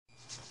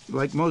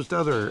Like most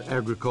other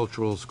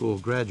agricultural school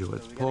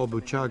graduates, Paul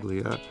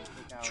Bucciaglia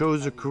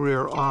chose a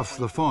career off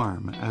the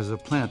farm as a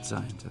plant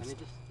scientist.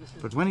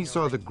 But when he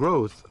saw the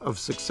growth of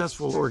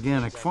successful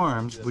organic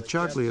farms,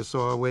 Bucciaglia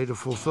saw a way to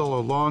fulfill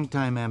a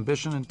long-time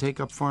ambition and take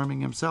up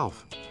farming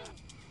himself.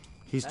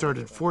 He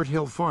started Fort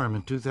Hill Farm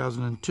in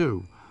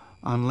 2002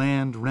 on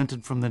land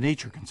rented from the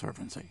Nature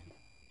Conservancy.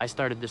 I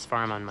started this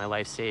farm on my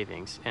life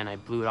savings, and I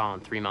blew it all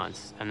in 3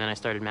 months. And then I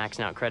started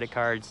maxing out credit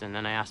cards, and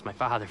then I asked my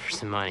father for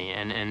some money,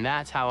 and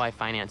that's how I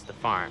financed the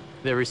farm.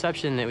 The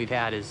reception that we've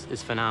had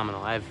is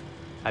phenomenal.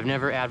 I've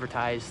never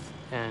advertised,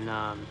 and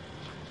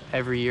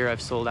every year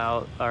I've sold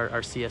out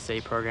our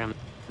CSA program.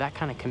 That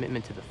kind of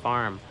commitment to the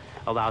farm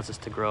allows us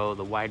to grow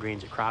the wide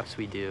range of crops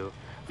we do.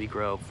 We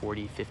grow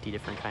 40, 50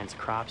 different kinds of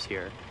crops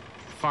here.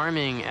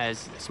 Farming,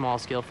 as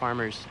small-scale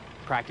farmers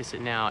practice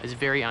it now, is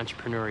very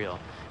entrepreneurial.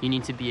 You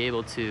need to be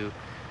able to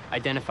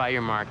identify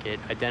your market,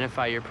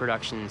 identify your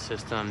production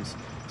systems,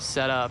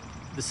 set up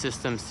the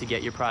systems to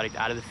get your product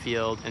out of the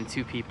field and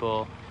to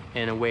people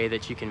in a way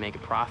that you can make a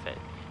profit.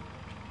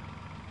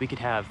 We could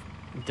have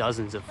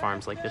dozens of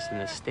farms like this in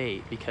this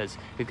state because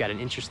we've got an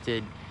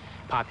interested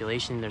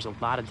population. There's a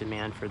lot of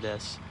demand for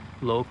this.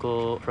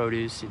 Local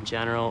produce in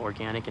general,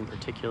 organic in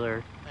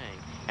particular.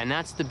 And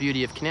that's the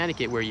beauty of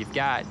Connecticut, where you've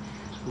got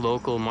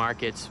local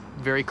markets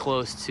very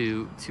close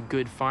to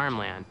good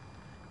farmland.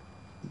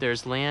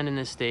 There's land in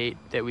this state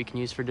that we can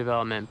use for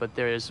development, but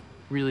there's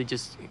really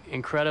just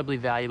incredibly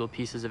valuable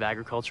pieces of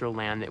agricultural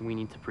land that we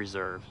need to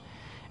preserve.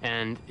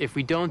 And if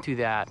we don't do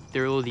that,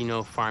 there will be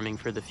no farming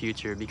for the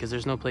future because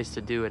there's no place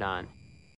to do it on.